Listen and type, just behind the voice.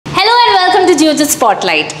Geojit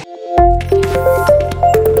Spotlight.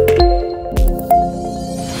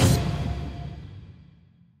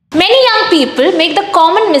 Many young people make the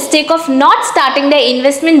common mistake of not starting their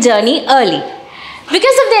investment journey early.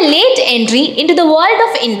 Because of their late entry into the world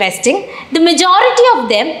of investing, the majority of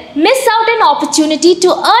them miss out an opportunity to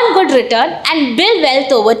earn good return and build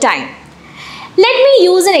wealth over time. Let me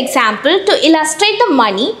use an example to illustrate the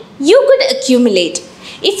money you could accumulate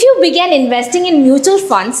if you began investing in mutual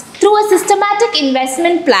funds through a systematic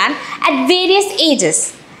investment plan at various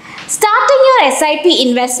ages. Starting your SIP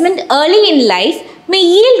investment early in life may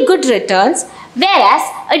yield good returns, whereas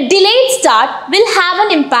a delayed start will have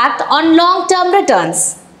an impact on long-term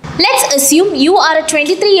returns. Let's assume you are a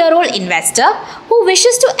 23-year-old investor who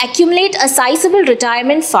wishes to accumulate a sizable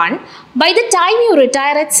retirement fund by the time you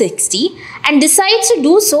retire at 60 and decides to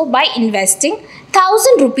do so by investing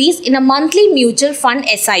 1,000 rupees in a monthly mutual fund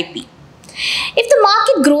SIP. If the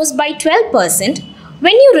market grows by 12%,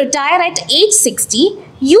 when you retire at age 60,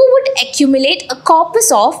 you would accumulate a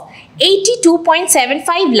corpus of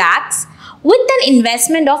 82.75 lakhs with an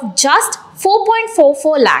investment of just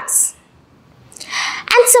 4.44 lakhs.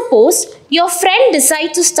 And suppose your friend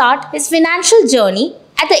decides to start his financial journey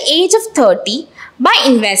at the age of 30 by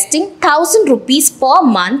investing 1,000 rupees per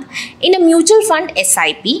month in a mutual fund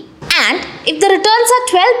SIP, and if the returns are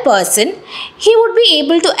 12%, he would be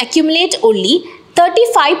able to accumulate only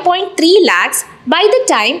 35.3 lakhs by the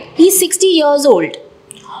time he is 60 years old.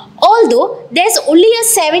 Although there is only a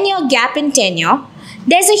 7-year gap in tenure,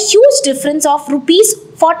 there is a huge difference of rupees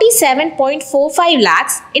 47.45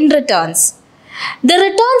 lakhs in returns. The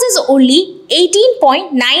returns is only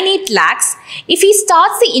 18.98 lakhs if he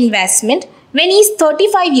starts the investment when he is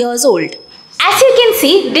 35 years old. As you can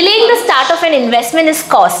see, delaying the start of an investment is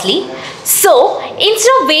costly. So,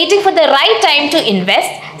 instead of waiting for the right time to invest,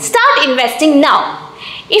 start investing now.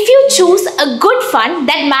 If you choose a good fund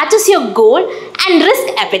that matches your goal and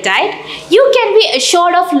risk appetite, you can be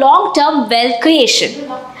assured of long-term wealth creation.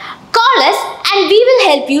 Call us and we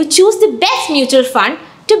will help you choose the best mutual fund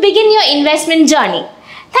to begin your investment journey.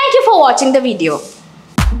 Thank you for watching the video.